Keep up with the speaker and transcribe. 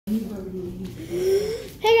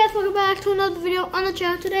Hey guys, welcome back to another video on the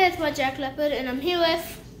channel. Today it's my Jack Leopard and I'm here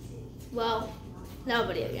with, well,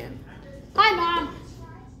 nobody again. Hi Mom!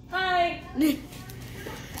 Hi!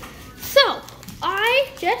 So, I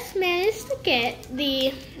just managed to get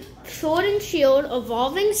the Sword and Shield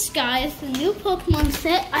Evolving Skies, the new Pokemon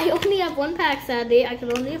set. I only have one pack sadly, I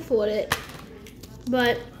can only afford it.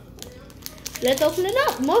 But, let's open it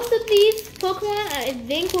up. Most of these Pokemon I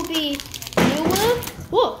think will be newer.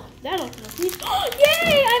 Whoa, that opened up.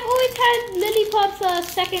 Yay! I've always had Lillipups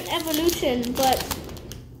second evolution, but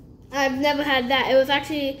I've never had that. It was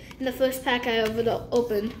actually in the first pack I ever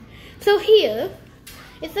opened. So here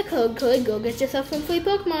is the code. Go get yourself some free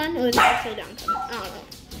Pokemon. Or is it upside down? I don't know.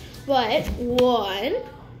 But one.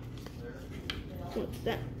 What's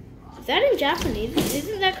that? Is that in Japanese?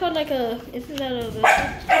 Isn't that called like a? Isn't that a?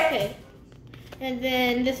 Okay. And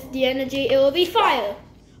then this is the energy. It will be fire.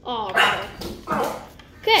 Oh no.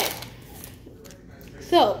 Okay.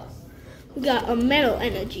 So we got a metal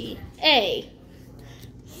energy. A.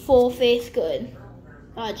 Full face good.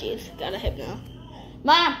 Oh jeez, got a Hypno.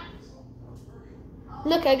 Mom!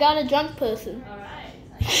 Look, I got a drunk person. Alright.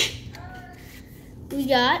 We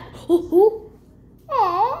got Aww,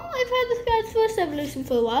 I've had this guy's first evolution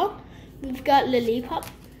for a while. We've got Lillipup.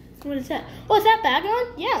 What is that? Oh, is that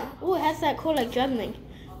Bagon? Yeah. Oh, it has that cool like juggling.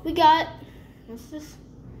 We got what's this?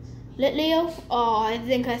 Litleo. Oh, I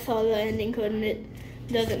think I saw the ending code and it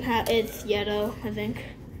doesn't have it's yellow, I think.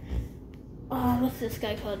 Oh, what's this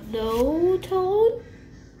guy called? No Toad?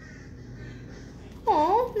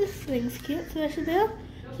 Oh, this thing's cute. Special Bell.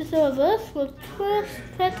 Just a reverse with twist,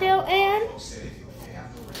 Petal, and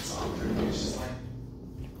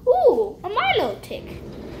ooh, a Milotic.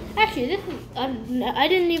 Actually, this is I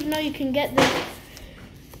didn't even know you can get this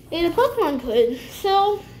in a Pokemon code.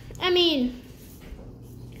 So, I mean,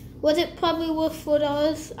 was it probably worth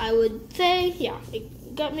 $4? I would say, yeah.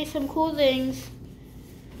 It got me some cool things.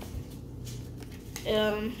 I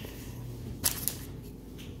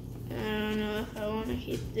don't know if I want to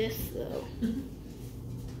keep this though.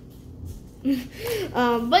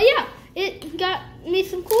 But yeah, it got me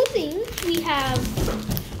some cool things. We have,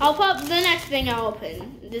 the next thing I'll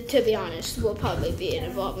open, to be honest, will probably be an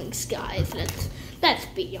Evolving Skies. Let's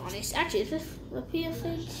be honest. Actually, is this a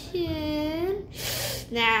PSA 10?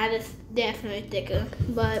 Nah, this is definitely thicker.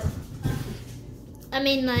 But, I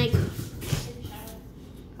mean, like,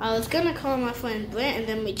 I was gonna call my friend Brent and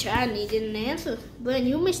then we tried and he didn't answer. Brent,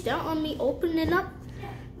 you missed out on me opening up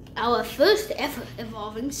our first ever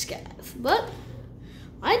Evolving Skies. But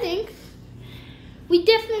I think we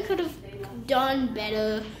definitely could have done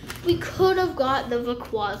better. We could have got the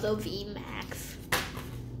Rayquaza VMAX.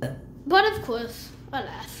 But of course,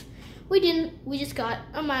 alas, we didn't. We just got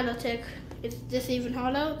a Milotic. Is this even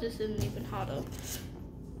hollow? This isn't even hollow.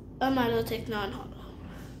 A Milotic non-hollow.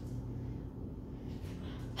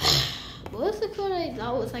 What was the code I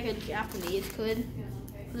thought was like a Japanese code?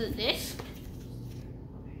 Was it this?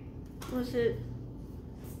 Was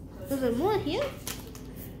it more here?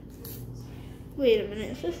 Wait a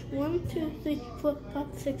minute, is this 1, 2, 3, 4, 5,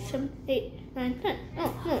 6, 7, 8, 9, 10?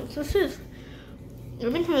 Oh, no, so this is, I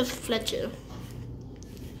think it was Fletcher.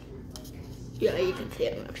 Yeah, you can see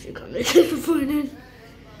I'm actually coming disappointed.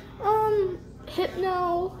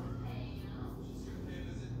 Hypno.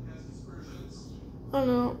 I don't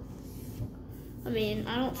know. I mean,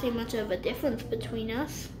 I don't see much of a difference between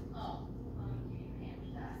us.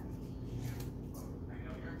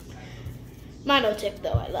 Milotic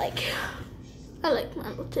though, I like. I like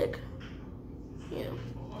Milotic. Yeah.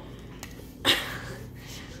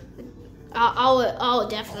 I'll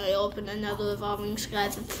definitely open another Evolving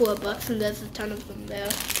Skies at $4 and there's a ton of them there.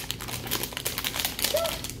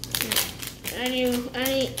 Anything?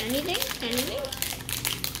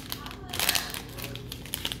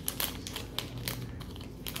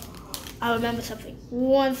 I remember something.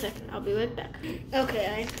 1 second, I'll be right back. Okay,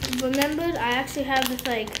 I remembered I actually have this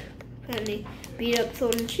like apparently beat up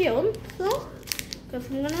Sword and Shield, so guess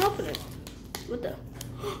I'm gonna open it. What the?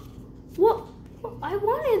 What? I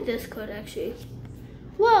wanted this code actually.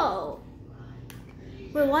 Whoa!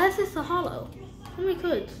 Wait, why is this a hollow? How many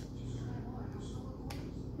codes?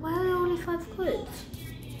 Why are there only 5 codes?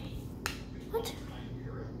 What?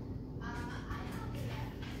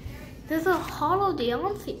 There's a hollow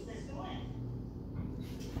Deontay.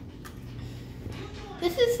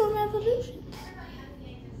 This is from Evolution.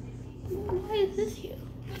 Why is this here?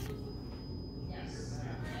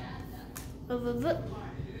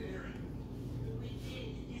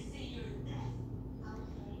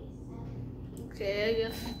 Okay, I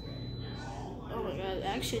guess. Oh my god,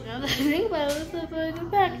 Actually, now that I think about it, it's a very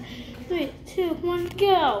good pack. 3, 2, 1,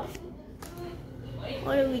 go.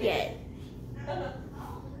 What do we get?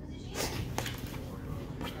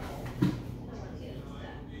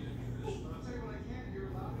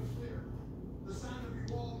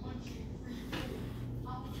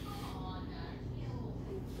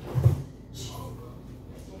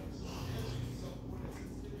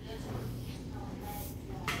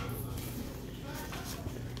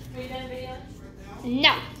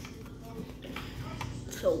 No.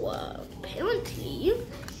 So, apparently,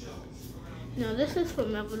 no, this is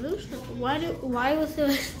from Evolution. Why was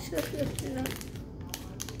there?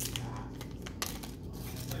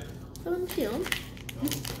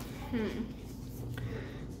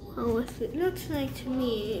 Oh, if it looks like to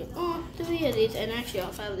me, 3 of these, and actually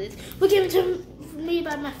all 5 of these were given to me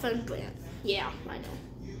by my friend Brant. Yeah, I know.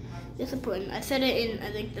 Disappointing. I said it in,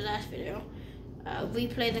 I think, the last video.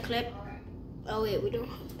 Replay the clip. Oh wait, we don't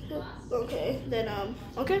have the clip. Okay, then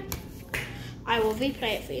okay. I will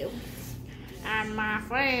replay it for you. And my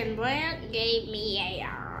friend Brent gave me a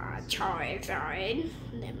Charizard.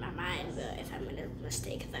 And then my mind, if I made a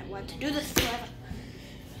mistake, if I want to do this forever.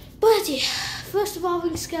 But yeah, first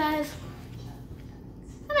Evolving Skies.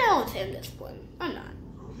 And I won't say I'm disappointed. I'm not.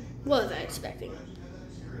 What was I expecting?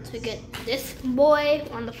 To get this boy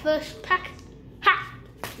on the first pack? Ha!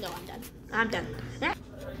 No, I'm done. I'm done. Yeah.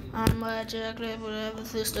 I'm my chocolate, whatever,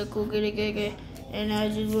 sister, cool, kitty, gay, and I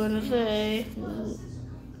just wanna say,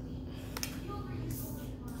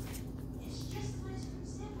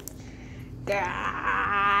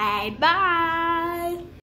 goodbye.